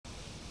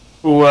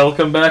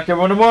Welcome back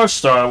everyone to more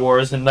Star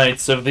Wars and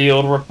Knights of the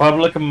Old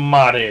Republic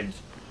modded.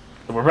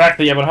 So we're back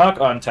to the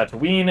Hawk on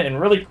Tatooine, and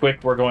really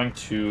quick we're going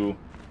to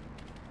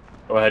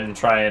go ahead and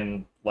try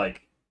and,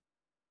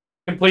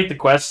 complete the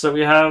quests that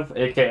we have,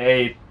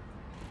 aka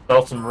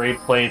sell some raid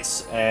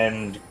plates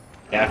and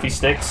gaffy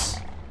sticks.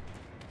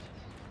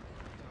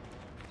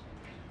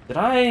 Did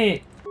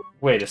I...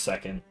 Wait a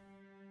second.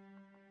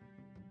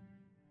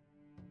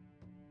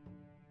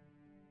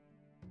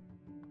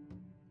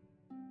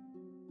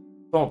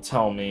 Don't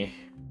tell me.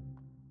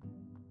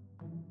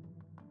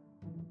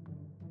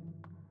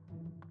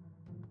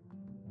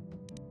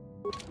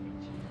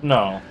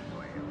 No.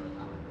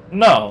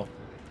 No.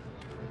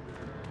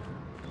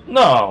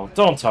 No,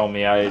 don't tell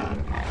me I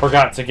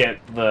forgot to get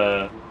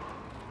the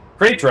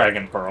Great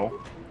Dragon Pearl.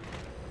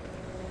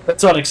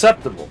 That's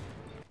unacceptable.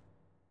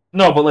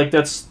 No, but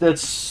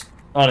that's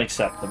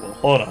unacceptable.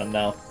 Hold on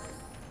now.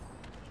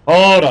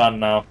 Hold on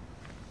now.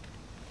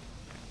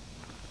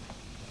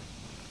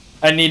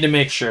 I need to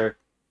make sure.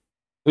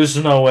 There's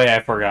no way I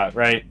forgot,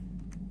 right?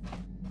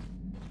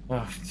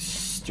 Oh,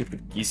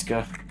 stupid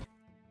Giska.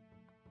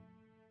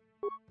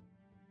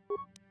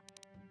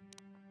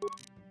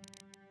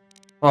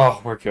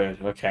 Oh, we're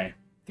good. Okay.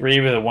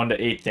 3 with a 1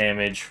 to 8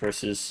 damage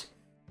versus...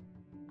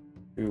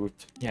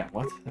 Yeah,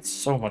 what? That's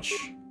so much...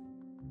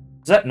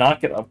 Does that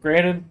not get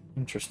upgraded?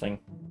 Interesting.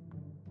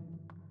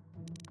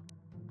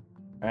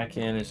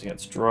 Kraken is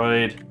against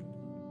Droid.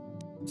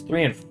 It's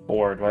 3 and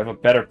 4. Do I have a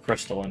better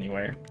crystal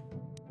anywhere?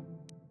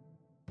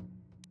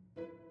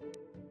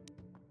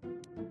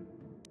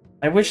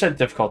 I wish that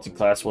difficulty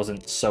class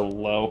wasn't so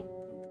low.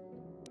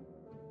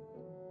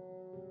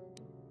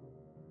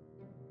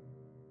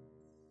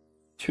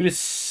 Two to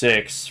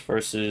 6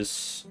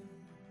 versus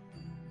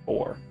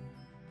 4.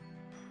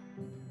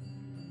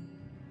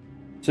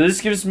 So this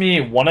gives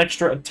me 1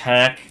 extra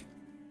attack,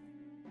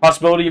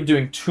 possibility of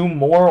doing 2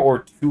 more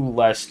or 2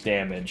 less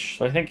damage.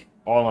 So I think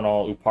all in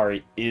all,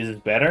 Upari is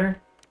better.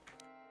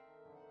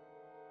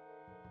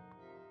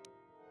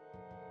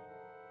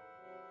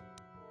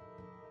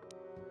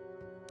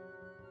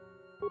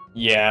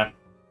 Yeah.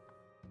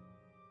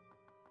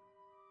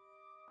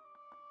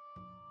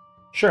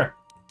 Sure.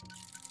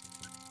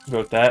 Go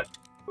with that.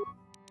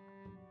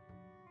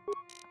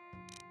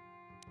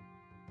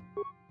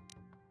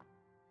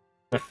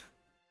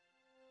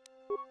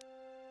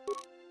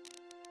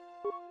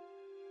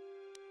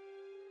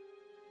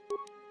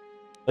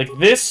 Like,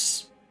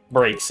 this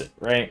breaks it,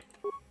 right?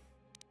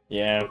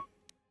 Yeah.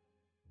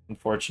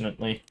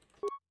 Unfortunately.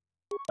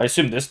 I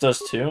assume this does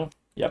too?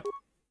 Yep.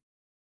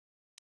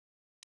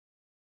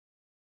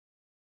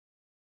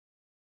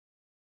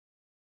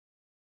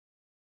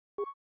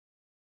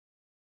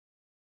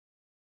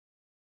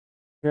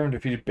 Revan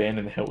defeated Band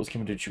in the Hill was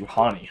given to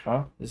Juhani,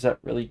 huh? Is that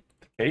really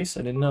the case?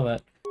 I didn't know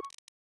that.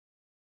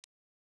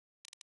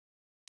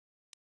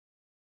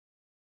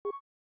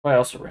 I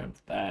also ran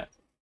with that.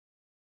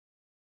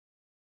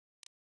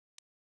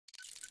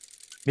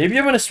 Maybe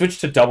I'm going to switch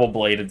to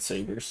double-bladed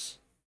sabers.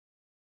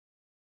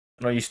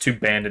 I'm going to use 2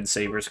 banded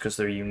sabers because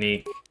they're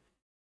unique.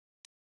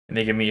 And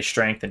they give me a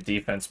strength and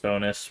defense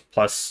bonus,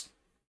 plus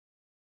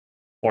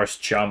force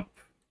jump.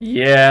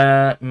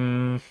 Yeah,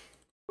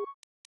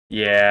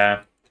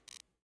 yeah.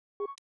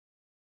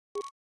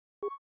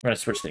 I'm going to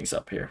switch things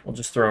up here. We'll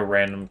just throw a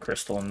random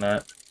crystal in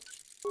that.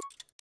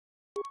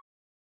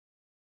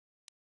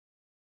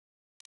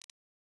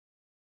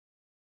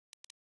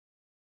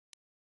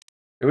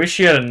 I wish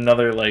she had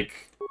another, like...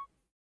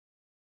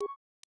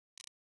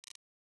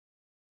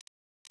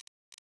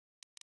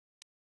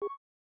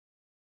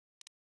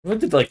 What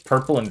did, like,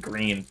 purple and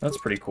green? That's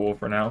pretty cool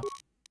for now.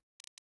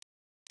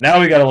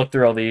 Now we gotta look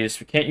through all these.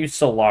 We can't use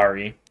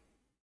Solari.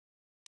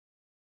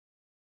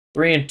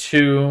 3 and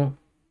 2.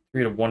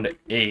 3 to 1 to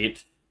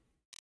 8.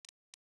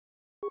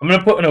 I'm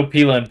gonna put an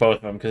Opila in both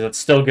of them, because it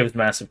still gives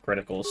massive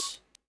criticals.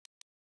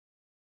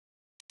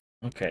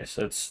 Okay,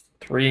 so it's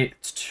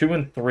 2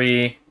 and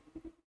 3.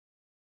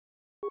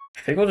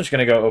 I think we're just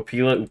gonna go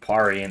Opila,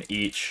 Upari in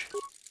each.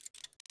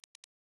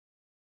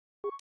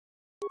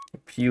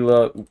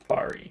 Opila,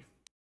 Upari.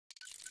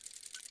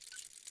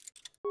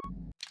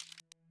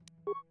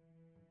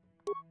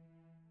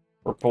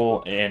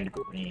 Purple and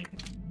green.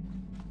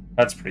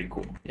 That's pretty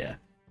cool, yeah.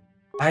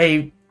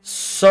 I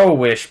so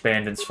wish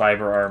Bandit's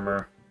fiber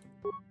armor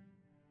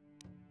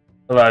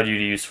allowed you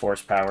to use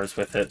force powers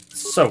with it.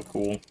 It's so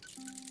cool.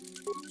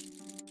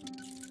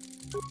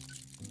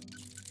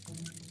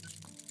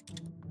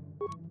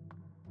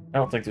 I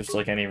don't think there's,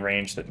 like, any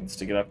range that needs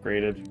to get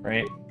upgraded,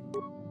 right?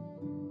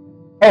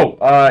 Oh,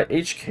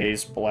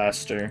 HK's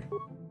blaster.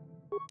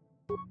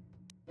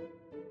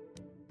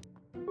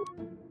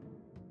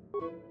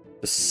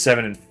 The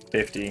 7 and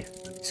 50.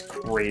 It's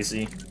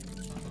crazy.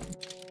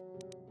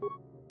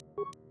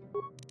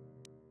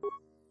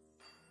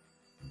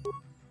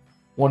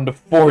 One to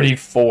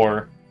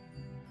 44.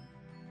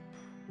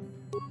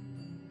 I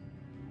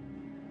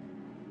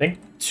think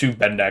 2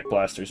 Bendak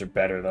blasters are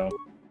better, though.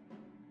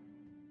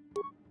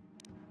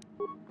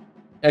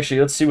 Actually,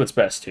 let's see what's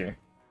best here.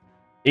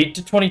 8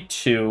 to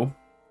 22.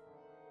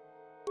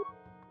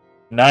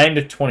 9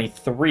 to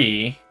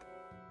 23.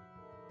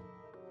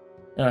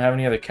 I don't have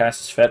any other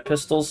Cassis Fett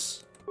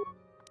pistols.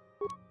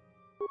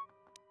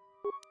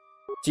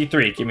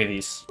 C3, give me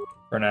these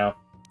for now.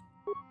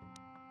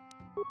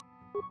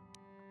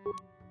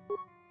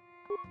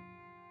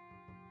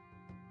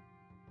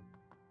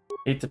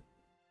 Eight to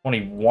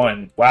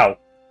 21. Wow.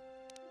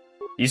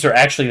 These are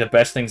actually the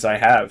best things I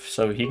have,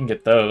 so he can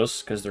get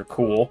those, because they're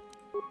cool.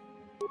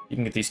 You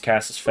can get these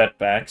Cassis Fett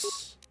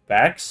backs.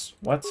 Backs?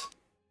 What?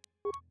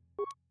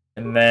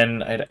 And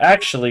then I'd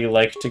actually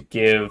like to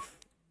give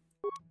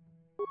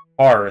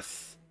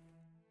Arth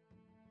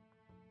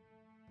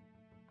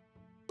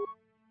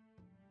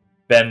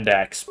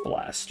Bendax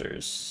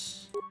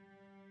blasters.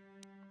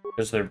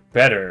 Because they're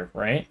better,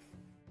 right?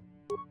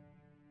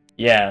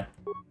 Yeah.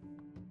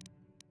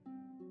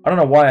 I don't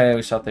know why I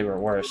always thought they were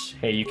worse.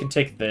 Hey, you can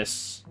take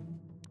this.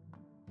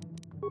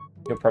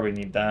 You'll probably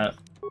need that.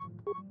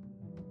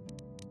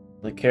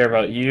 Really care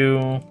about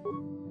you.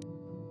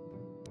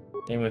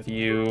 Same with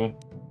you.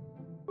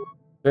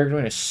 They're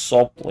doing a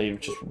Salt Blade,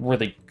 which is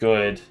really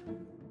good.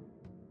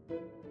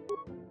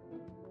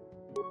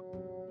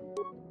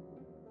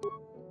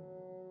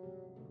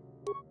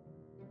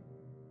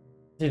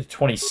 I need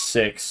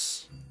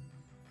 26.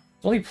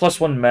 It's only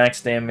 +1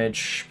 max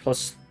damage,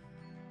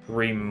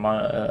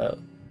 +3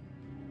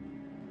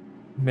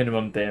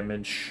 minimum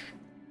damage.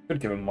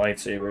 Could give him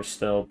lightsabers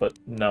still, but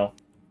no.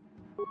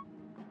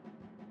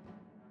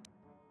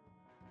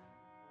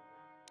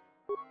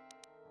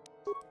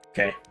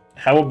 Okay,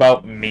 how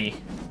about me?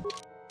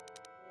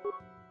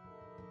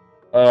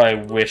 Oh, I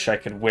wish I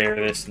could wear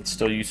this and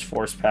still use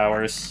force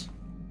powers.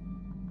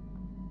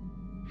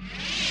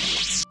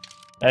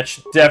 That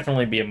should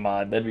definitely be a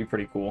mod. That'd be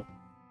pretty cool.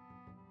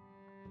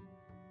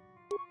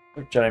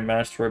 Jedi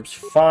Master Robe's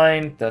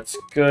fine. That's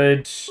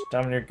good.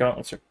 Dominator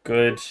Gauntlets are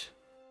good.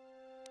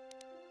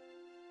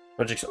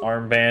 Project's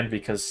Armband,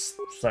 because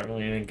there's not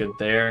really anything good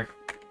there.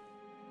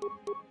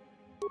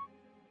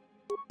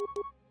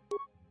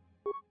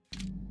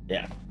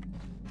 Yeah.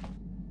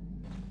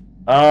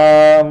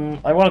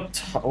 I want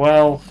to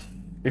well,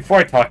 before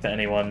I talk to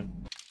anyone,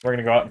 we're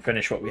gonna go out and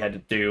finish what we had to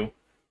do.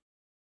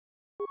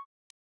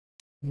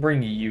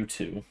 Bring you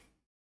two.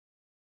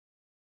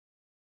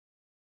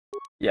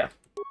 Yeah.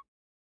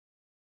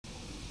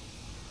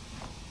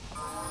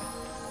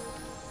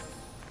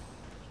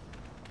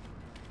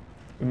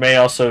 We may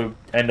also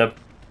end up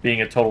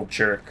being a total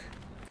jerk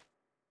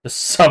to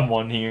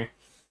someone here.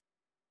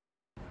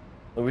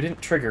 But we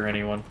didn't trigger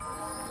anyone.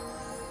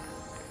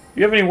 Do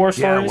you have any war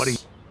stories? Yeah, what do you...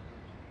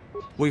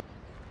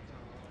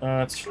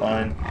 That's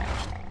fine.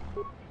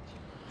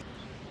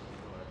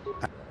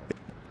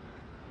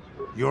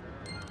 You're...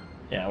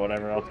 Yeah,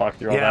 whatever. I'll talk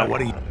through all Yeah, that. what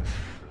do you...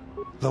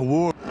 The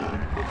war...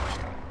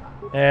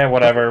 Yeah,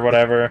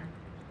 whatever.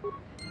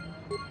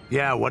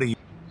 Yeah, what do you...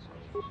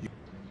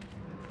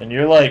 And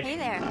you're like... Hey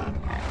there.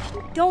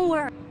 Don't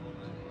worry.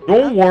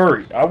 Don't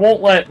worry. I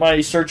won't let my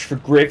search for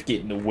Griff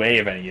get in the way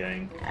of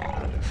anything.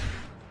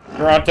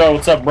 Toronto,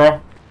 what's up, bro?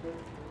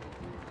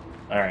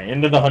 Alright,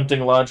 into the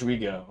hunting lodge we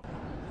go.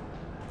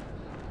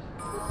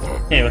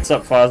 Hey, what's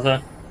up,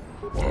 Faza?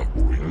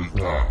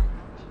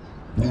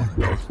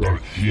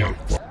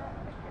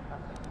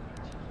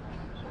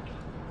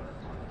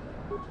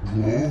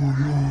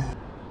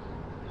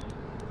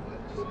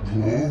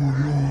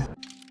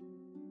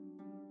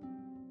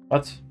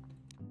 What?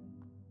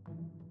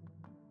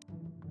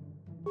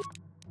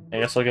 I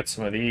guess I'll get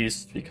some of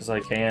these, because I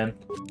can.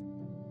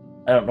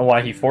 I don't know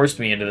why he forced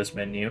me into this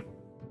menu.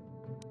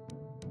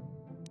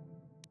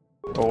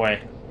 Go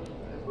away.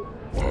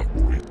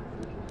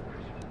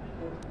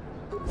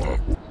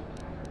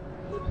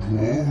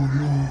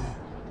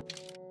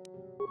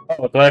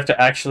 Oh, do I have to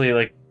actually,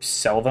 like,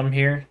 sell them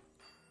here?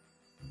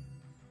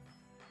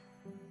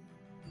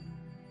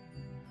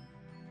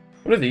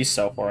 What do these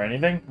sell for?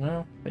 Anything?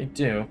 Well, they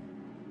do.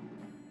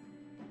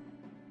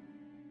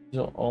 These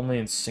are only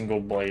in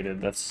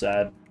single-bladed. That's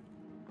sad.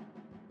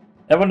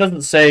 That one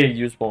doesn't say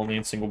usable only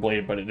in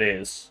single-bladed, but it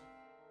is.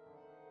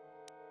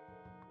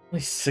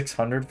 Only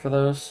 600 for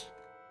those?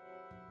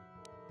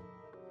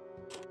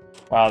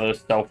 Wow,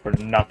 those sell for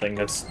nothing.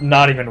 That's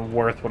not even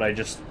worth what I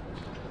just...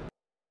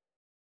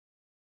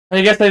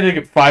 I guess I did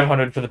get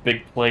 500 for the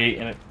big plate,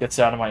 and it gets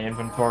out of my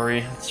inventory.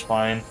 It's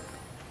fine.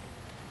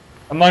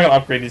 I'm not gonna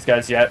upgrade these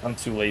guys yet. I'm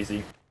too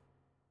lazy.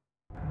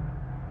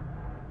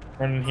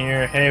 Run in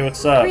here. Hey,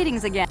 what's up?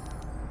 Greetings again.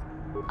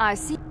 I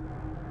see.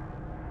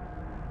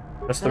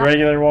 Just the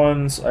regular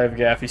ones. I have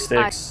gaffy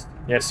sticks.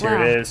 Yes, here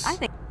Well, it is. I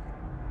think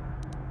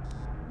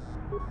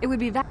it would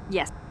be that.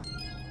 Yes.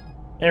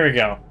 Here we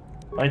go.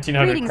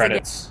 1900 Greetings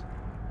credits.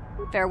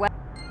 Farewell.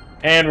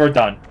 And we're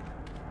done.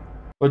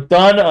 We're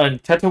done on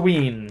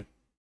Tatooine.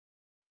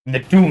 In the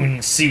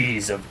dune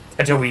seas of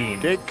Tatooine.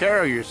 Take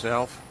care of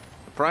yourself.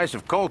 The price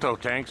of KotOR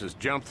tanks has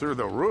jumped through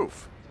the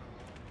roof.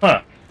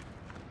 Huh.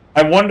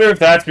 I wonder if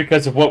that's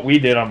because of what we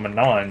did on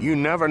Manon. You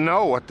never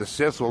know what the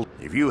Sith will...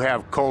 If you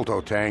have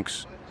KotOR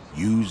tanks,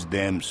 use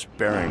them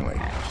sparingly.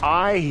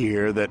 I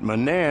hear that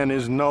Manan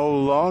is no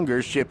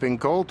longer shipping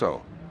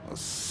KotOR. A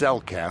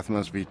Selkath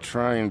must be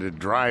trying to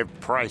drive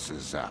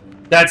prices up.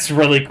 That's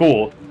really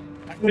cool.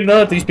 I didn't know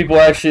that these people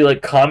actually,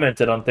 like,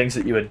 commented on things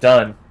that you had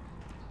done.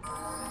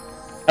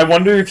 I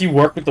wonder if you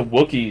work with the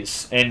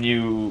Wookiees and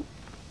you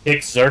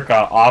kick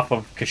Zerka off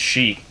of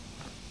Kashyyyk.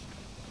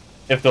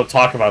 If they'll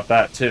talk about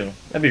that, too.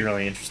 That'd be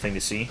really interesting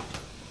to see.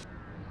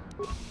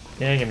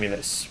 Yeah, give me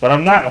this. But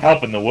I'm not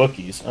helping the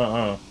Wookiees.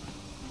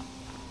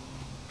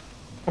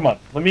 Come on,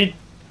 let me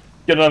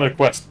get another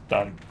quest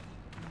done.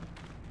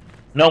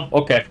 No?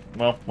 Okay.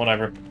 Well,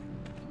 whatever.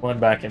 We'll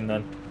head back in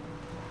then.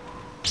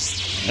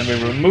 And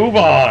we will move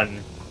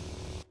on.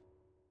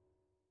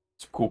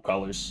 Some cool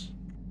colors.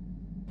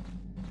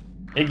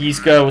 Hey,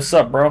 Giska, what's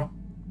up, bro?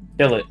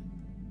 Kill it.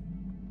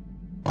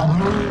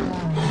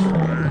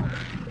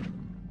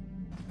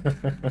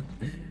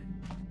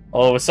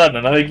 All of a sudden,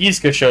 another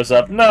Giska shows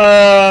up.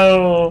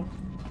 No!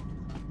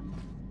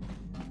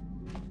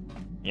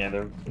 Yeah,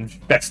 they're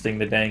infesting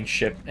the dang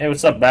ship. Hey,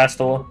 what's up,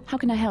 Bastila? How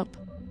can I help?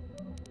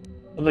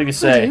 What do you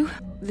say? You?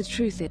 The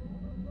truth is...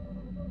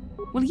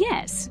 Well,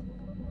 yes.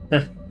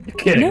 You're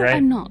kidding, no, right?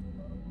 I'm not.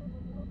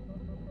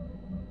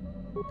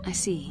 I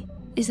see.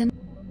 Isn't...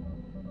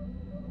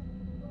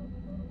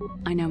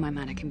 I know my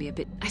manner can be a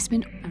bit... I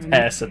remember...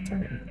 Pass a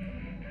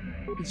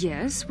turn.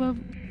 Yes, well,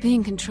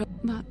 being controlled...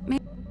 But...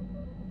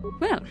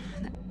 Well,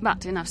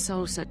 but enough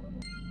soul, so...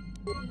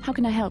 How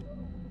can I help?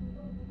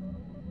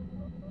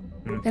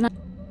 Then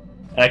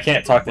I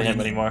can't talk to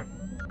him anymore.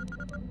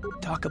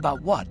 Talk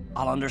about what?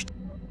 I'll understand.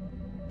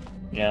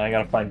 Yeah, I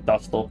gotta find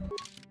Dustle.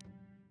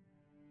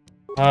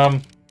 Gotta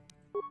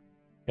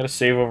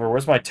save over.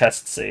 Where's my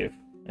test save?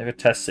 I have a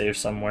test save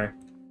somewhere.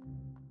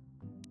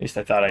 At least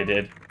I thought I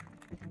did.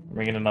 I'm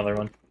bringing another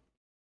one.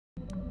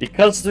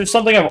 Because there's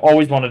something I've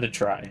always wanted to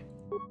try.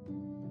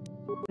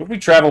 What if we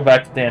travel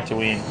back to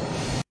Dantooine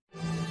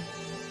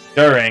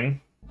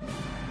during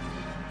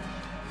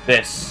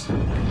this?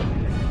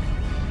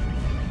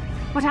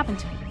 what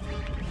happened?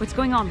 What's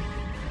going on?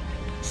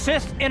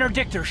 Sith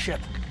interdictor ship.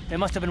 They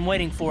must have been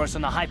waiting for us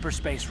on the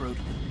hyperspace route.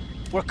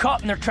 We're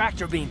caught in their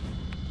tractor beam.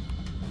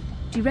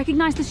 Do you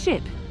recognize the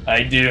ship?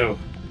 I do.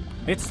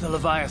 It's the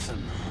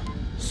Leviathan.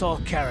 Saul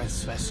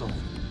Kareth's vessel.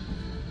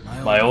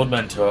 My old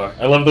mentor.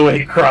 I love the way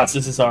he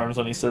crosses his arms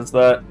when he says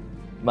that.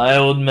 My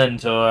old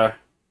mentor.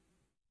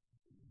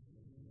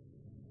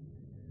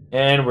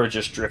 And we're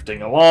just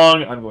drifting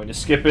along. I'm going to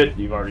skip it.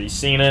 You've already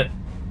seen it.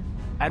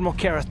 Admiral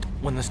Kareth,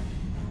 when this...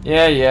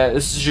 Yeah,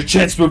 this is your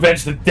chance to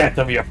avenge the death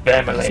of your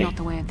family. It's not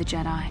the way of the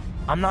Jedi.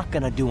 I'm not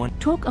gonna do one.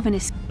 Talk of an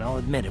escape. I'll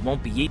admit, it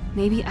won't be ye.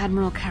 Maybe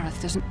Admiral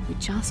Kareth doesn't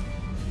just...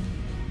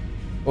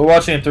 We're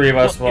watching the three of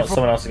us. Well, Well,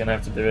 someone else is gonna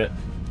have to do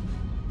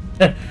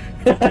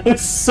it.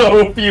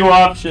 So few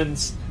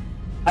options.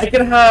 I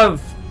could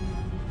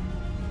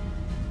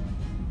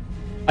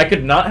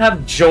not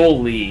have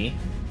Jolie.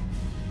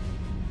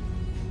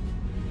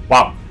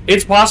 Wow.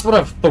 It's possible to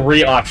have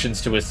 3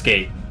 options to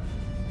escape.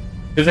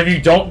 Because if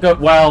you don't go...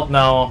 Well,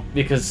 no.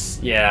 Because,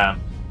 yeah.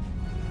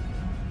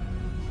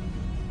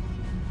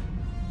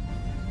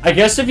 I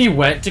guess if you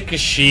went to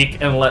Kashyyyk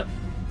and let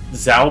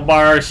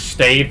Zalbar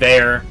stay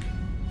there,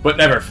 but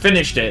never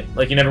finished it,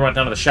 like you never went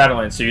down to the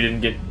Shadowlands, so you didn't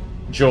get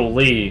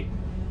Jolie,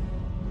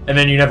 and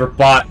then you never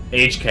bought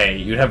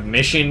HK, you'd have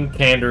Mission,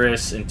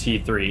 Canderous, and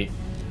T3.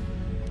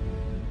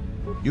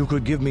 You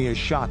could give me a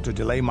shot to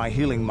delay my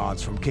healing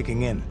mods from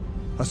kicking in.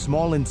 A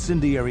small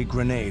incendiary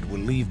grenade will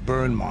leave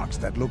burn marks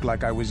that look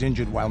like I was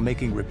injured while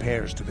making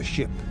repairs to the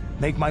ship.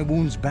 Make my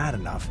wounds bad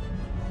enough.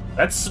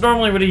 That's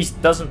normally what he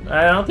doesn't...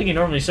 I don't think he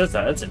normally says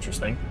that. That's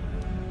interesting.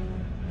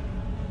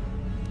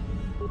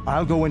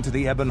 I'll go into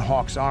the Ebon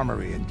Hawk's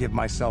armory and give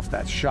myself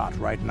that shot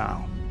right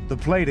now. The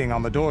plating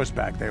on the doors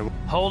back there...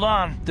 Hold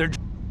on, they're...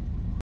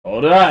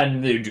 Hold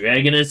on, they're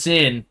dragging us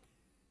in.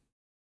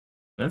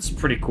 That's a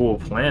pretty cool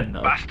plan,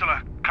 though.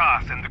 Bastila,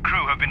 Karth, and the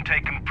crew have been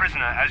taken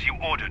prisoner as you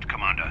ordered,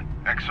 Commander.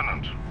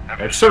 Excellent.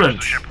 Excellent.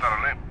 The ship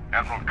thoroughly.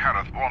 Admiral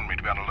Kareth warned me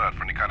to be on alert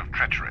for any kind of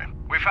treachery.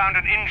 We found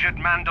an injured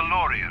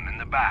Mandalorian in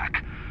the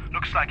back.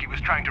 Looks like he was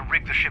trying to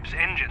rig the ship's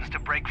engines to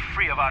break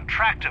free of our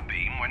tractor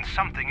beam when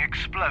something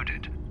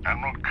exploded.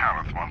 Admiral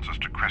Kareth wants us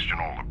to question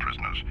all the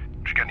prisoners.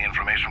 Did you get any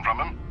information from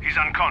him? He's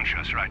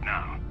unconscious right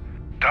now.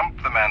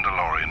 Dump the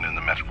Mandalorian in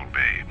the medical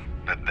bay.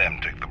 Let them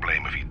take the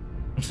blame if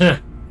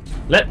he...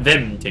 Let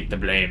them take the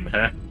blame,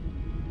 huh?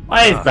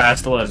 Why is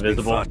Bastila It's been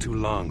invisible? far too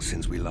long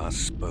since we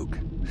last spoke.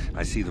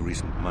 I see the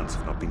recent months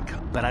have not been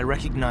cut. But I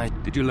recognize...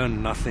 Did you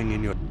learn nothing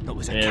in your... It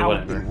was a Yeah,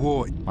 coward. whatever. In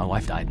war, My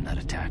wife died in that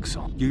attack,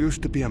 so... you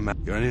used to be a man.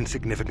 You're an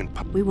insignificant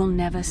pup. We will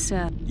never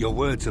serve. Your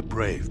words are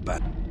brave,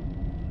 but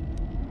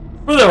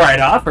For the right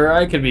offer,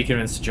 I could be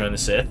convinced to join the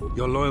Sith.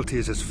 your loyalty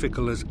is as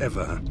fickle as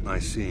ever, I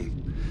see.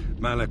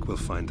 Malak will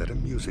find that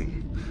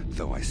amusing,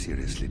 though I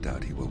seriously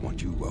doubt he will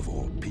want you of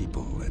all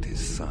people at his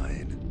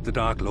side. The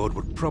Dark Lord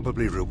would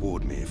probably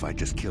reward me if I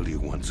just killed you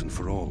once and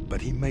for all,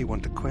 but he may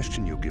want to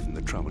question you given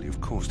the trouble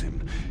you've caused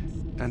him,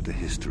 and the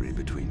history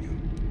between you.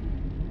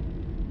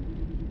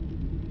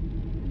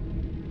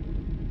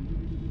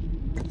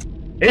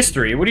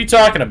 History? What are you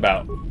talking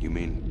about? You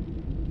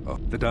mean Oh,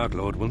 the Dark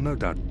Lord will no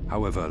doubt.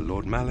 However,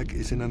 Lord Malak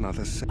is in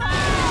another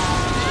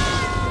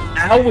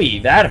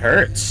Owie, that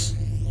hurts.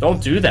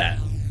 Don't do that.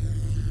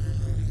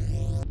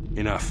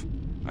 Enough.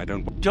 I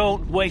don't...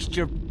 Don't waste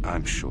your...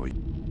 I'm sure...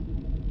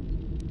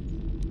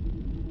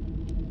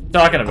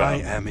 Talking about.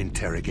 I am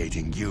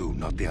interrogating you,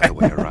 not the other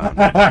way around.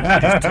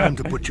 It is time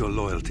to put your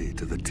loyalty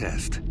to the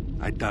test.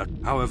 I doubt,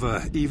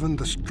 however, even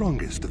the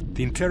strongest of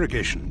the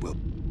interrogation will...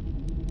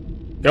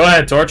 Go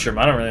ahead, torture him.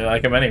 I don't really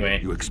like him anyway.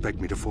 You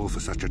expect me to fall for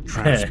such a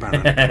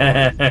transparent fraud?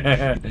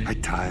 I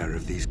tire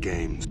of these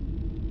games.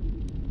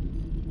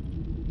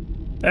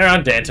 They're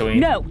on Dantooine.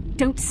 No,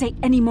 don't say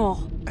any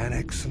more. An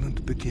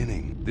excellent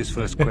beginning. This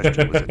first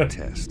question was a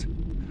test.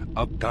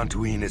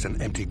 Dantooine is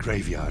an empty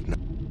graveyard now.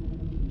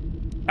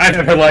 I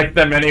never liked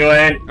them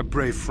anyway. A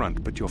brave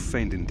front, but your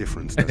feigned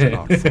indifference does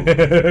not fool me.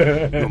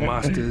 Your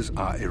masters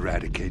are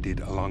eradicated,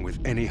 along with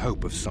any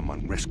hope of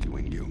someone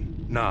rescuing you.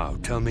 Now,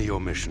 tell me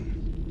your mission.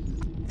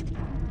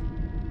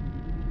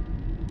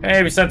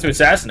 Hey, we sent to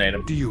assassinate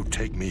him. Do you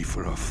take me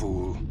for a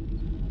fool?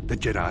 The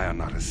Jedi are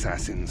not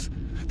assassins.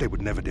 They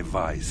would never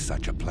devise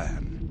such a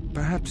plan.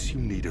 Perhaps you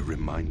need a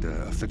reminder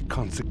of the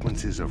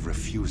consequences of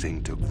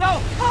refusing to... No!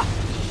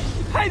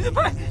 Hey, the...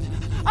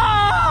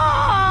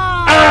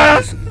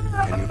 Listen,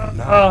 can you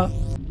now?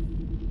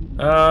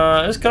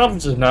 This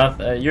conference is not...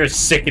 you're a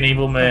sick and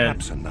evil man.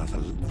 Perhaps another...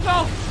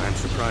 No! I'm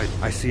surprised.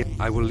 I see it.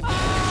 I will...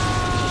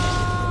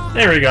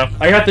 There we go.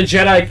 I got the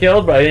Jedi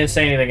killed, but I didn't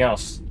say anything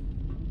else.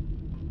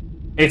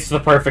 It's the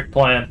perfect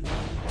plan.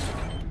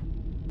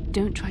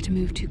 Don't try to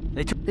move too...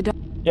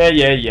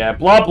 Yeah.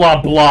 Blah,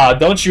 blah, blah.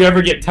 Don't you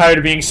ever get tired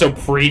of being so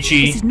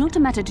preachy? This is not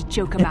a matter to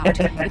joke about.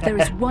 If there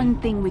is one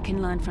thing we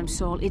can learn from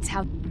Saul, it's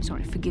how... I'm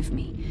sorry, forgive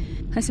me.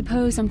 I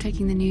suppose I'm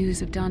taking the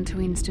news of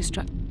Dantooine's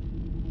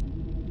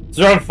destruction. It's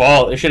their own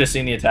fault. They should have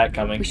seen the attack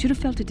coming. We should have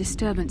felt a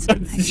disturbance.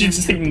 She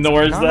just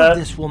ignores None that. of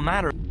this will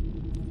matter.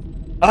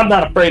 I'm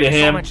not afraid of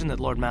Saul him. mentioned that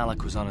Lord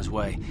Malak was on his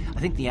way. I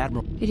think the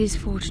Admiral... It is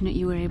fortunate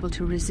you were able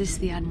to resist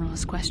the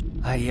Admiral's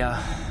question. I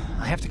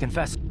have to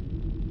confess.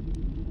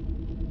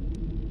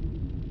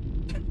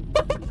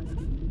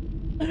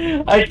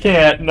 I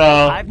can't, no.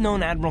 I've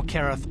known Admiral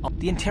Kareth.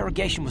 The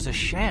interrogation was a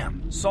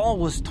sham. Saul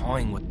was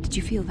toying with... Did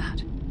you feel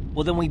that?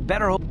 Well, then we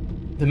better hope...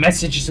 The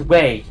message is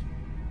away.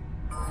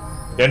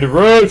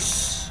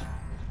 Dangerous.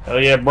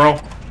 Hell yeah, bro.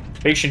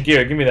 Patient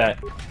gear, give me that.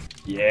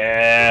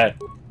 Yeah.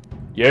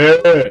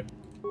 Get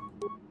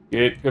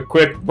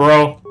equipped,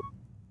 bro.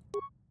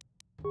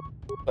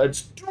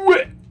 Let's do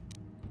it.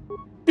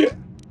 Yeah.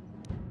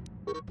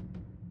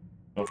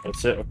 Oh,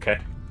 that's it. Okay.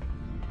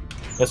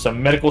 Got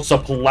some medical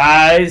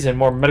supplies and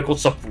more medical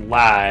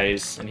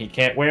supplies, and he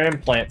can't wear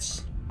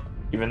implants,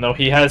 even though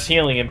he has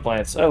healing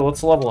implants. Oh,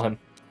 let's level him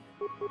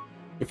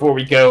before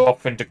we go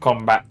off into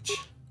combat.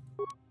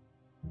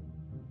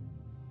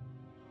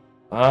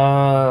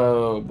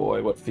 Oh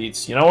boy, what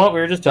feats? You know what? We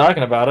were just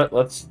talking about it.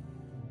 Let's.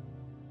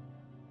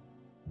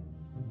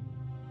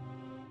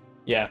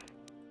 Yeah.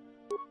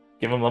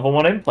 Give him level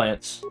 1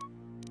 implants.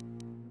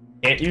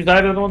 Can't use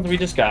either of the ones we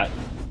just got.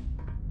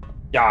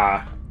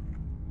 Yeah.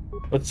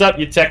 What's up,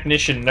 you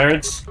technician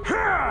nerds?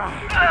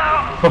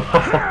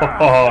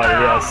 Oh,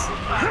 yes.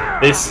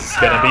 This is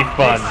gonna be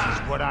fun. This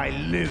is what I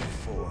live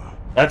for.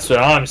 That's what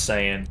I'm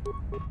saying. Do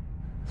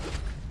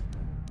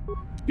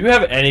you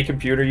have any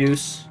computer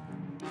use?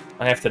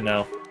 I have to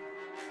know.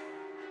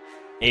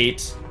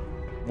 8.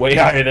 Way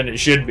higher than it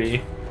should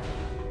be.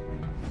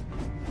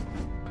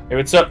 Hey,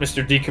 what's up,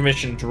 Mr.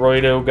 Decommissioned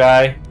Droido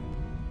guy?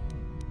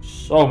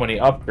 So many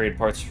upgrade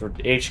parts for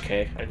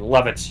HK. I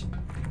love it.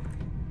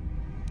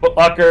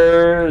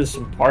 Footlockers,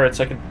 some parts.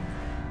 I can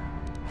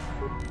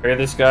repair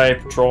this guy,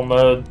 patrol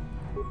mode.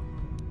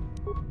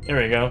 There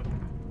we go.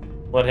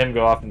 Let him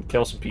go off and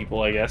kill some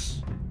people, I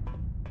guess.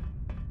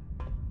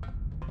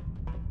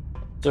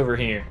 It's over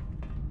here.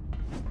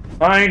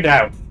 Find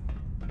out.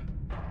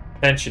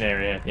 Detention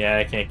area. Yeah,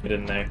 I can't get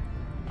in there.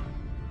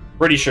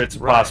 Pretty sure it's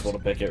impossible to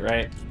pick it,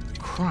 right?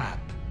 Crap.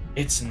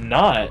 It's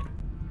not.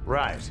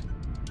 Right.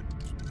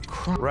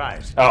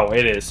 Right. Oh,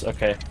 it is.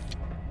 Okay.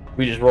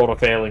 We just rolled a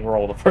failing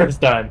roll the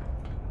first time.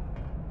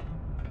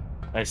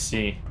 I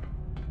see.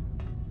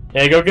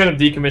 Yeah, go get him,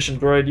 decommissioned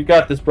droid. You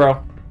got this,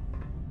 bro.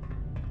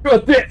 You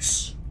got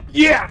this!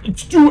 Yeah!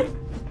 Let's do it!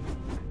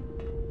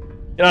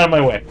 Get out of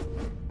my way.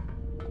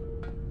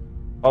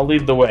 I'll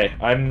lead the way.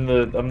 I'm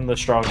the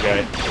strong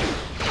guy.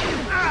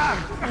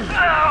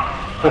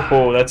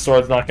 Oh, that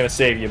sword's not gonna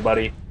save you,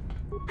 buddy.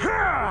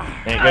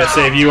 Ain't gonna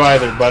save you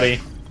either,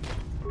 buddy.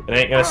 It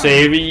ain't gonna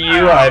save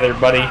you either,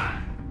 buddy.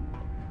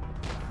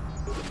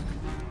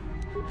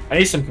 I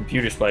need some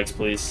computer spikes,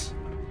 please.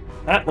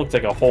 That looked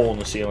like a hole in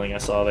the ceiling I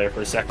saw there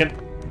for a second.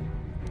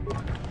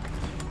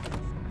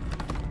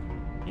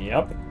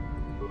 Yep.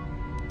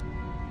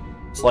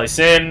 Slice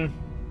in.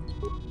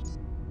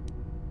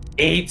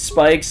 8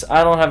 spikes.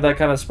 I don't have that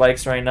kind of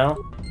spikes right now.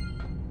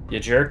 You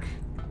jerk.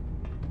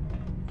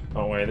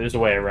 Oh wait, there's a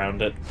way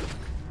around it.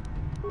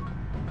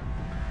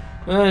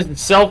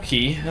 Cell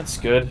key. That's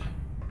good.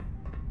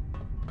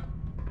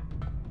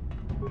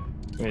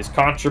 There's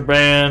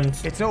contraband.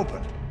 It's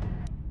open.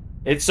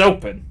 It's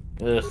open.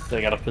 Ugh,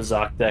 I got a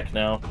Pazak deck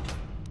now.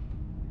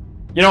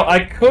 You know, I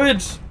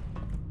could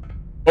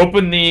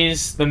open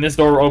these, then this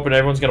door will open,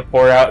 everyone's gonna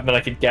pour out, and then I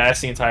could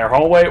gas the entire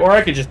hallway, or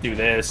I could just do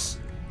this.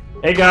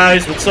 Hey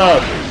guys, what's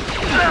up?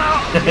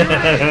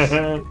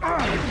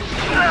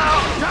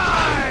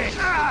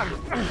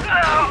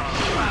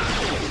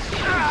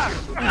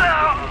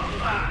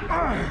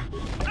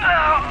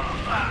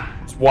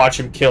 Just watch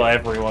him kill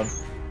everyone.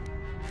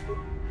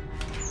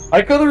 I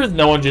like how there is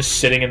no one just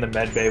sitting in the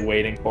med bay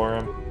waiting for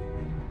him.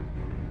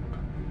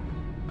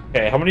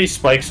 Okay, how many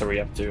spikes are we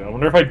up to? I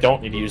wonder if I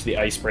don't need to use the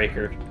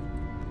icebreaker.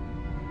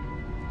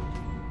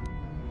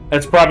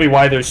 That's probably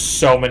why there's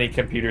so many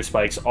computer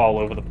spikes all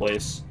over the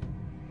place.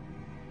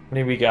 How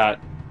many we got?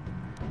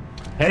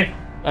 Hey,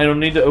 I don't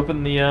need to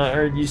open the,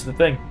 or use the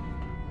thing.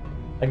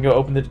 I can go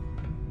open the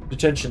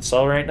detention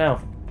cell right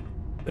now.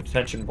 The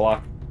detention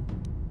block.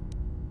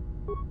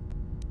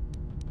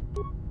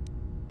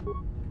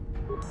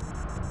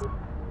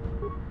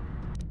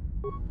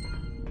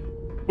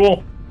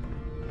 Cool.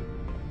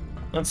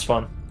 That's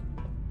fun.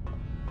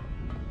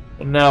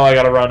 And now I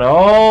gotta run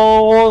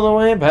all the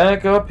way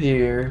back up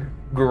here.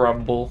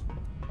 Grumble.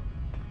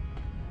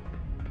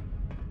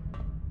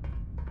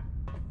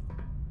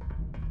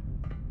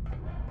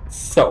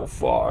 So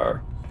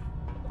far.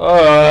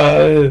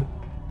 But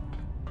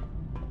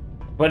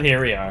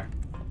here we are.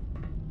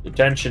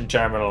 Detention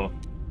terminal.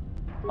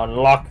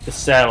 Unlock the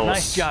cells.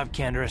 Nice job,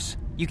 Canderous.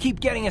 You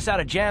keep getting us out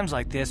of jams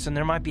like this, and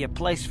there might be a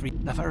place for you.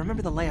 If I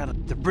remember the layout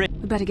of the bridge...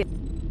 We better get...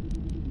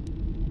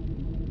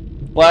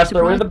 Blast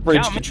away the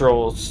bridge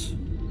controls.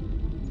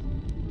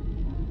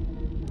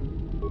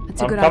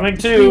 That's a I'm good coming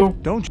idea. too.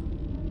 Don't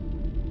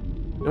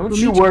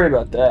you worry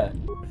about that.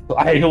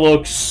 I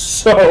look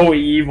so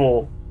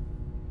evil.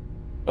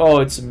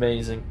 Oh, it's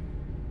amazing.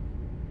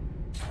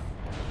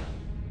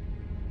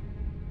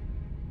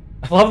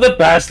 I love that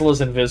Bastel is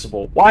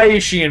invisible. Why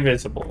is she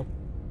invisible?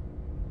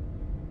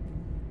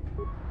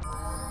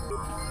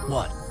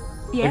 What?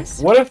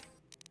 Yes? Like, what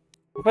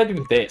if I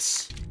do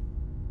this?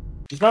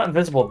 She's not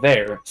invisible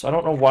there, so I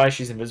don't know why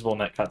she's invisible in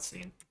that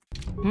cutscene.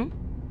 Hmm?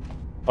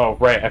 Oh,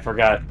 right, I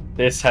forgot.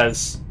 This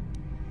has...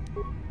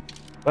 Do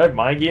I have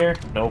my gear?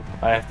 Nope,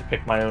 I have to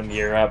pick my own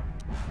gear up.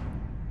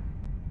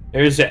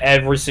 There's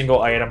every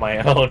single item I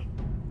own.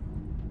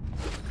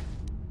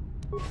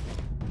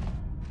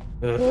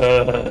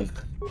 Ugh.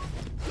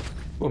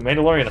 Ooh,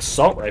 Mandalorian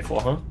assault rifle,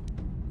 huh?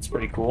 That's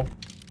pretty cool.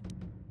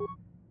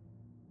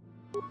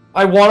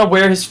 I want to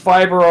wear his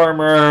fiber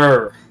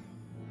armor!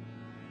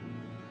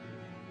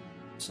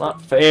 It's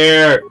not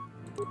fair!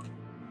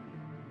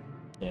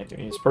 Yeah, give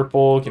me his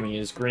purple, give me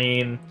his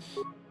green.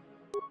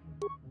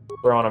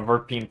 Throw on a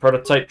Verpine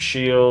prototype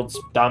shields,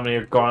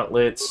 Dominator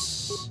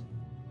gauntlets.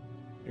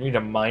 You need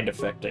a mind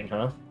affecting,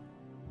 huh?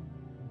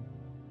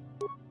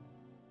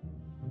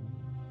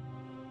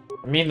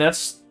 I mean,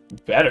 that's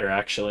better,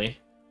 actually.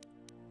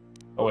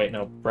 Oh wait,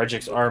 no.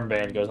 Brejic's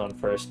armband goes on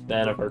first,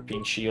 then a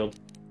Verpine shield.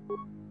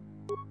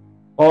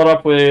 Follow it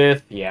up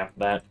with... yeah,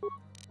 that.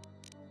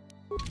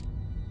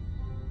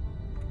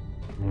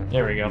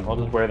 There we go. I'll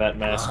just wear that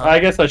mask. I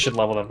guess I should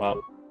level them up.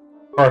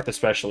 Parth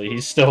especially.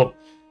 He's still...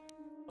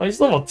 oh,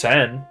 he's level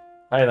 10.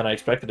 Higher than I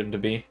expected him to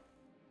be.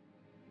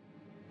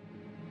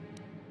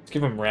 Let's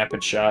give him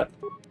rapid shot.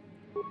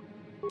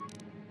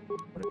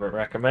 Whatever it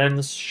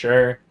recommends.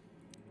 Sure.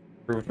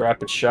 Improved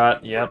rapid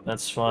shot. Yep,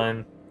 that's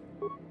fine.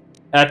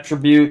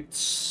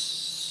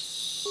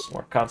 Attributes.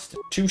 More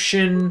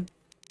constitution.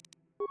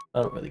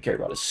 I don't really care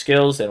about his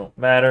skills. They don't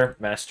matter.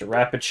 Master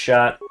rapid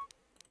shot.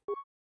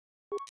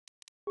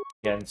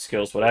 Again,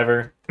 skills,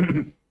 whatever.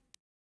 Let's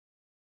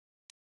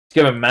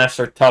give him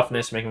master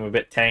toughness, make him a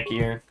bit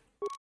tankier.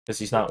 Because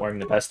he's not wearing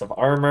the best of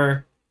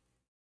armor.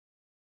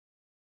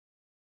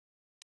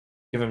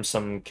 Give him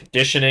some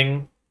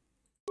conditioning.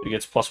 He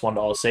gets +1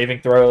 to all saving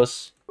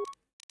throws.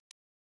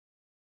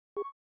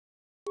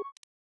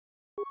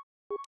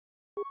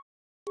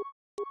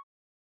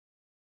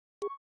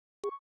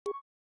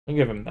 I'll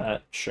give him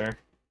that, sure.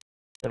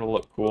 It'll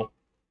look cool.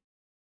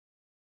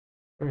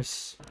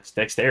 His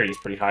dexterity is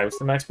pretty high. What's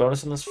the max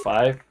bonus in this?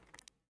 5?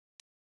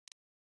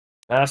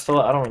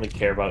 Astela, I don't really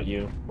care about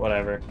you.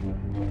 Whatever.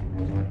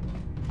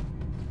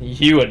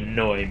 You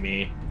annoy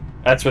me.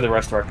 That's where the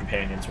rest of our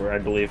companions were, I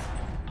believe.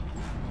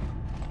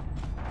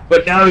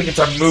 But now we get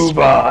to move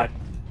on.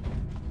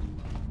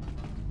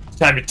 It's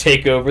time to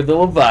take over the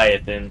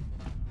Leviathan.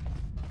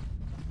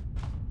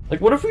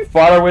 Like, what if we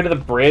fought our way to the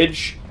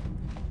bridge,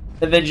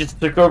 and then just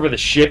took over the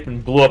ship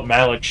and blew up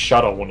Malik's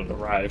shuttle when it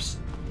arrives?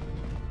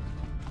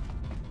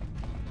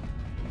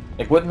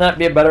 Like, wouldn't that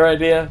be a better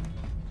idea?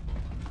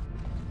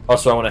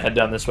 Also, I want to head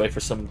down this way for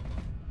some...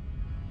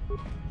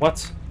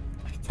 what?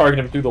 Target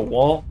him through the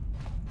wall?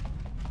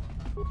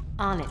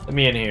 On it. Let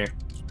me in here.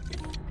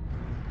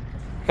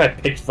 I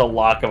picked the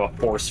lock of a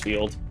force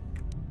field.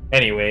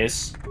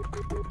 Anyways.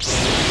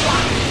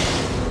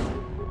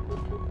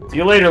 See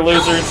you later,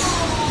 losers.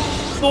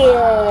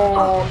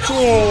 Oh,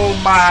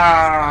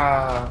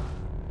 Chuma!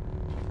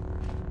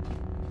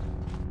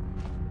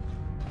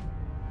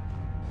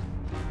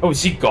 Oh,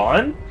 is he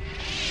gone?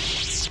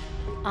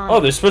 Oh,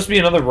 there's supposed to be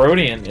another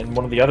Rhodian in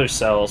one of the other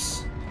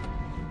cells.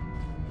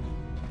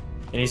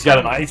 And he's got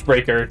an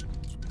icebreaker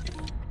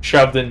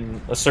shoved in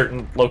a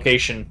certain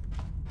location.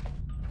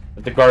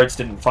 But the guards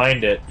didn't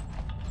find it.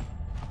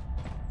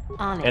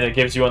 And it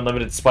gives you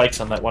unlimited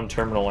spikes on that one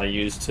terminal I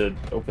used to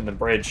open the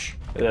bridge.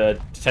 The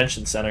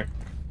detention center.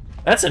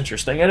 That's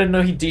interesting. I didn't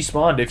know he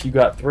despawned if you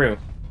got through.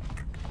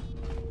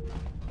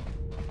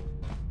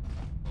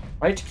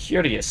 Quite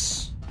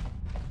curious.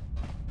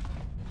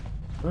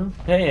 Well,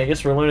 hey, I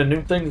guess we're learning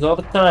new things all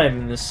the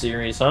time in this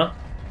series, huh?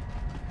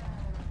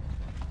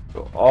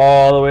 Go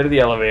all the way to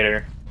the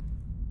elevator.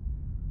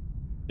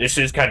 This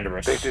is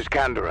Canderous. This is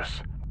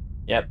Canderous.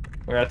 Yep,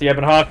 we're at the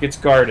Ebon Hawk. It's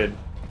guarded.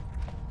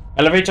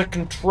 Elevator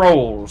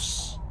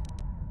controls.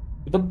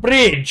 The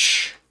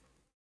bridge.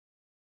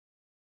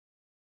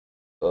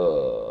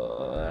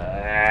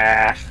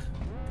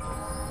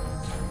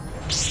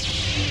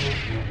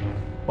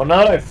 Well,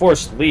 now that I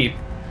forced leap,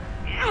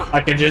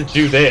 I can just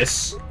do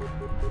this.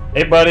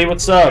 Hey, buddy,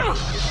 what's up?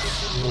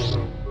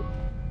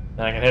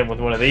 And I can hit him with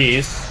one of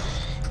these.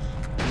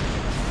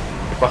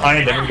 Get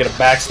behind him and get a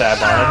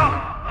backstab on him.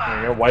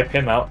 There you go, wipe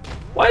him out.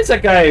 Why is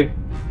that guy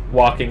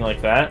walking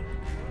like that?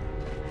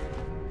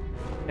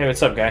 Hey,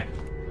 what's up, guy?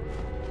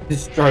 He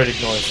started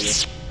ignoring me.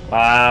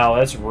 Wow,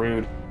 that's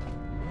rude.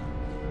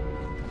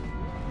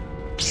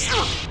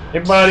 Hey,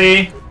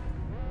 buddy.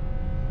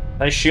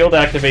 Nice shield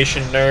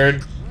activation,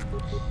 nerd.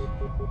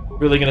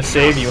 Really gonna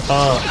save you,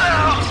 huh?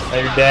 Now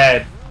you're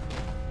dead.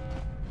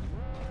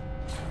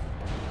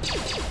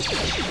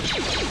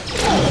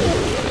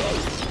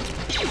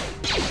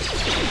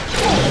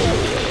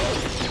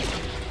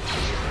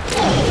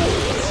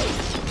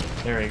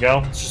 There we go.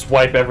 Let's just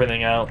wipe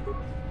everything out.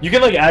 You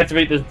can, like,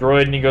 activate this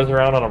droid and he goes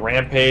around on a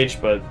rampage,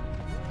 but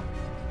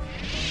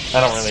I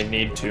don't really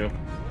need to.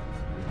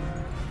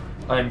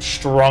 I'm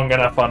strong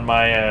enough on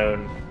my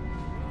own.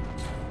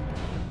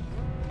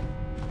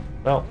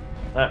 Well,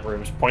 that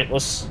room's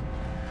pointless.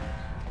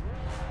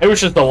 I wish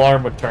just the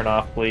alarm would turn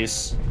off,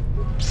 please.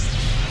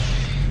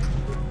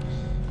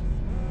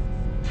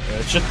 Yeah,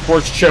 let's just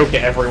force choke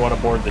everyone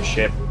aboard the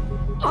ship.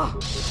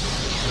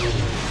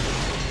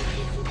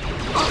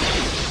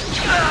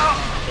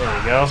 There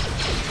we go.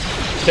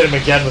 Hit him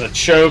again with a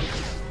choke.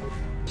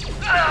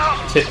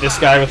 Let's hit this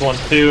guy with one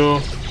too.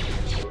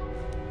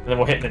 And then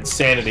we'll hit an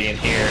insanity in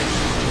here.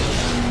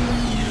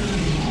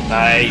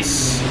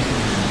 Nice.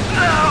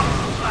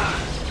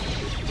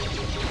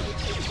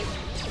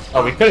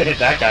 Oh, we could have hit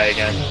that guy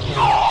again.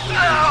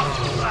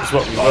 That's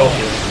what we will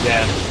do.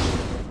 Yeah.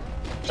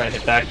 Try and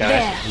hit that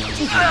guy.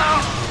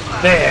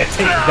 There,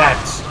 take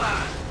that.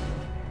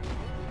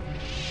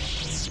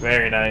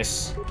 Very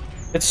nice.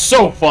 It's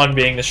so fun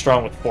being this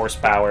strong with force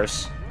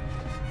powers.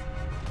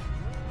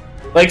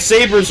 Like,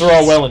 sabers are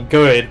all well and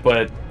good,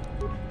 but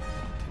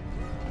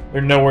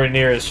they're nowhere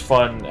near as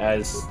fun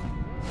as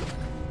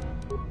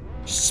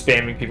just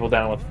spamming people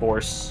down with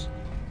force.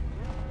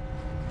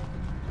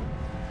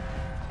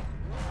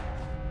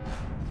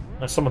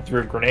 Oh, someone threw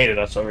a grenade at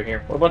us over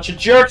here. What a bunch of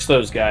jerks,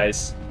 those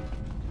guys.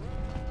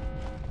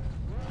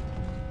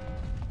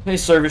 Hey,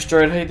 service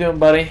droid, how you doing,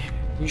 buddy?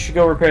 You should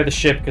go repair the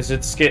ship, because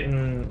it's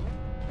getting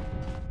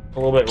a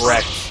little bit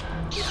wrecked.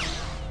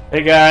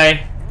 Hey,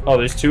 guy. Oh,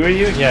 there's two of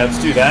you? Yeah,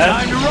 let's do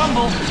that. Time to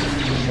rumble.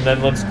 And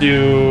then let's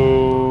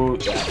do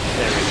that.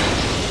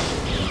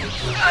 There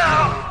we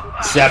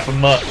go. Zap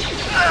him up.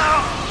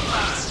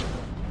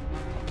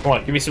 Come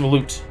on, give me some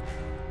loot.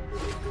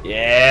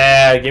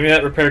 Yeah, give me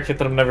that repair kit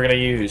that I'm never gonna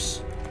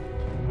use.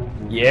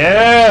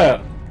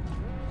 Yeah!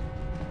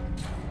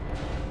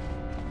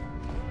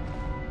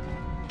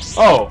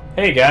 Oh,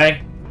 hey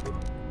guy.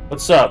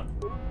 What's up?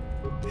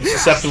 You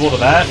susceptible to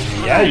that?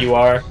 Yeah, you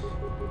are.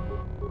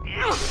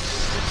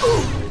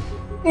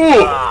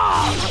 Ooh!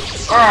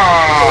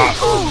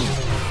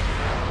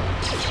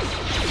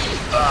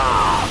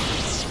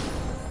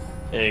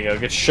 There you go,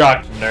 get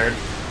shocked, nerd.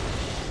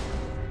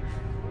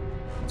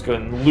 Let's go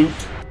and loot.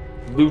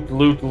 Loot,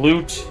 loot,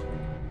 loot.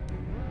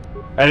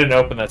 I didn't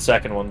open that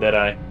second one, did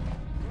I?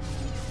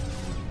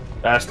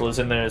 Bastla's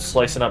in there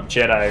slicing up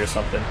Jedi or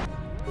something.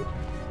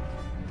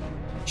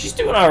 She's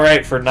doing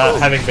alright for not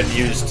having been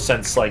used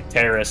since, like,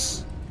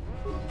 Terrace.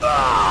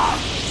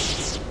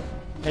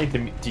 Hey,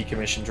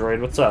 decommissioned droid,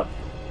 what's up?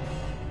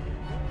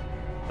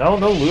 No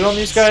loot on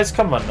these guys?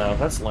 Come on now,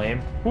 that's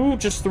lame. Who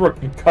just threw a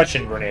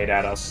concussion grenade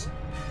at us?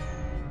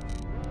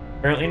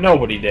 Apparently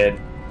nobody did.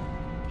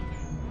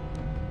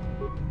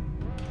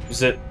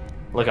 Was it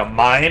like a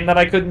mine that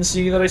I couldn't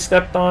see that I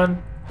stepped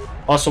on?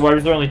 Also, why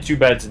was there only 2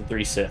 beds and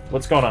 3 Sith?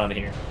 What's going on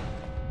here?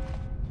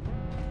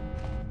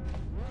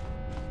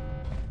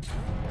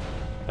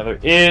 Now there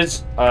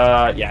is,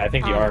 yeah, I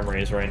think the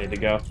armory is where I need to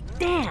go.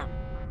 Damn!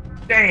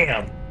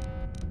 Damn!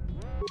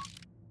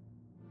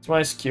 What's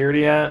my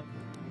security at?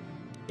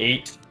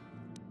 8.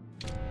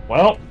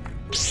 Well,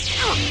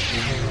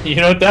 you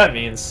know what that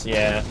means,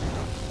 yeah.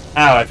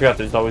 Ow, I forgot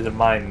there's always a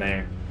mine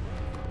there.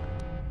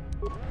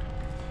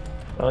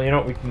 Well, you know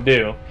what we can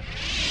do.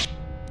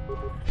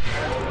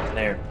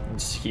 There,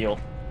 let's heal.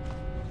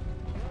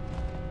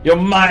 Your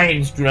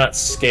minds do not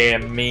scare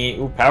me.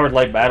 Ooh, powered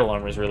light battle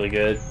armor is really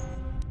good.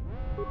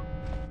 I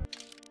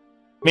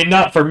mean,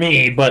 not for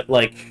me, but,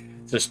 like,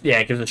 just, yeah,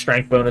 it gives a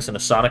strength bonus and a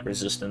sonic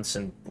resistance,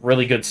 and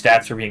really good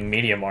stats for being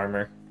medium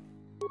armor.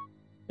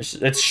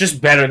 It's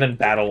just better than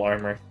battle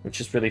armor, which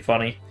is really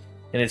funny.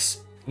 And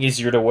it's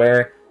easier to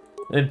wear.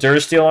 And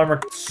Durasteel armor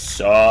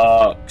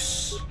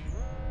sucks.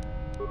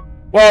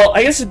 Well,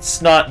 I guess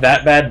it's not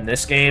that bad in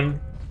this game.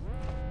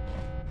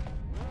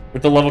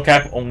 With the level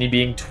cap only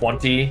being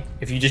 20,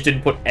 if you just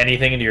didn't put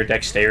anything into your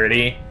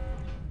dexterity,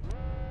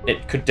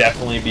 it could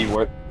definitely be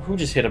worth... Who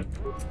just hit a...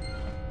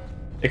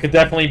 It could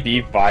definitely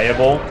be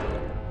viable.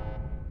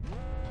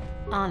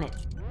 On it.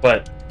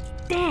 But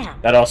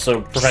damn, that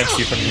also prevents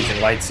you from using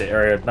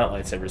lightsabers, not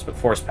lightsabers, but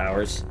force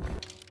powers.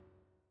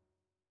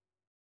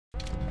 I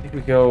think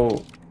we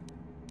go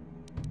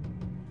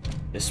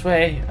this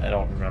way? I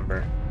don't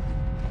remember.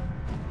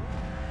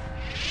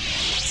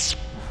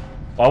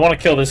 Well, I want to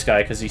kill this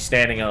guy because he's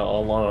standing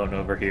alone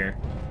over here.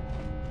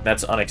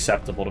 That's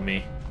unacceptable to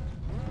me.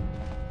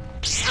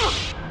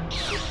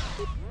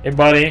 Hey,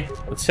 buddy.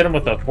 Let's hit him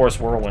with a Force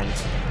Whirlwind.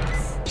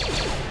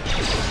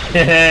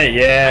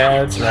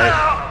 Yeah, that's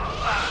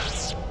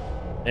right.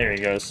 There he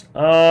goes.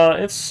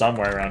 It's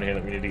somewhere around here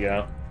that we need to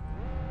go.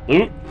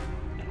 Loot?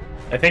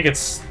 I think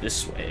it's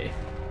this way.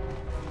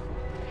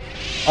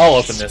 I'll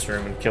open this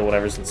room and kill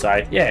whatever's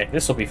inside. Yeah,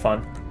 this will be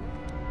fun.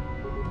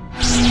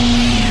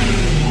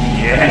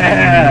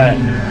 Yeah!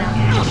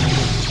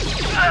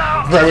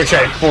 I wish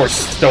I had Force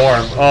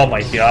Storm. Oh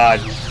my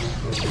god.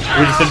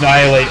 We just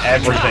annihilate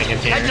everything in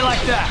here. How'd you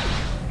like that?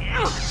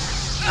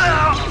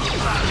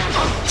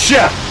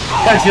 Cha!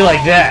 How'd you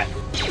like that?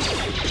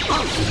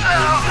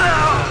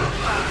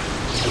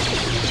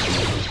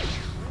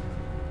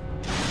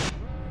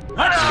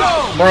 Let's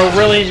go! Bro,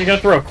 really? You're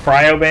gonna throw a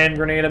cryo-band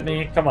grenade at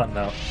me? Come on,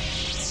 now.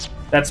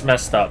 That's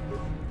messed up.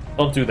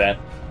 Don't do that.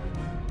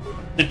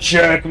 The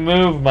jerk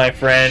move, my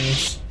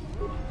friends.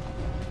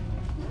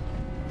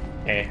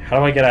 Okay, how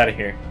do I get out of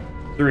here?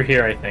 Through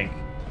here, I think.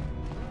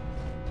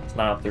 It's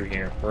not through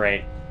here.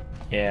 Right.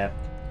 Yeah.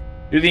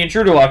 Do the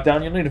intruder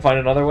lockdown, you'll need to find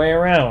another way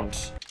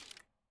around.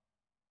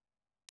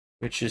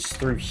 Which is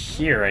through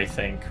here, I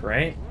think,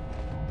 right?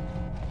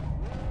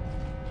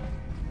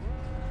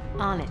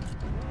 On it.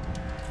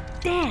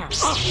 Damn!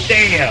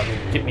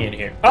 Damn! Get me in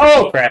here.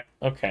 Oh, crap!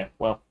 Okay,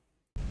 well.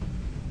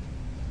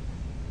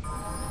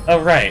 Oh,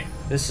 right.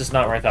 This is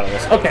not where I thought it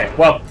was. Okay,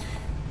 well.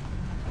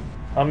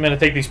 I'm going to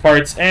take these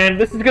parts, and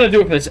this is going to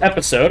do it for this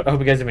episode. I hope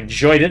you guys have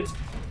enjoyed it.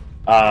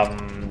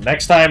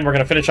 Next time, we're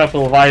going to finish off the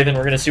Leviathan.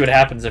 We're going to see what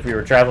happens if we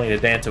were traveling to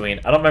Dantooine.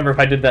 I don't remember if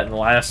I did that in the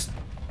last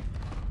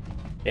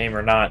game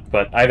or not,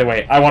 but either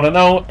way, I want to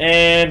know,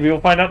 and we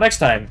will find out next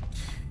time.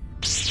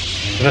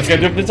 So that's going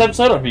to do it for this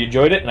episode. I hope you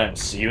enjoyed it, and I will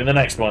see you in the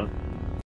next one.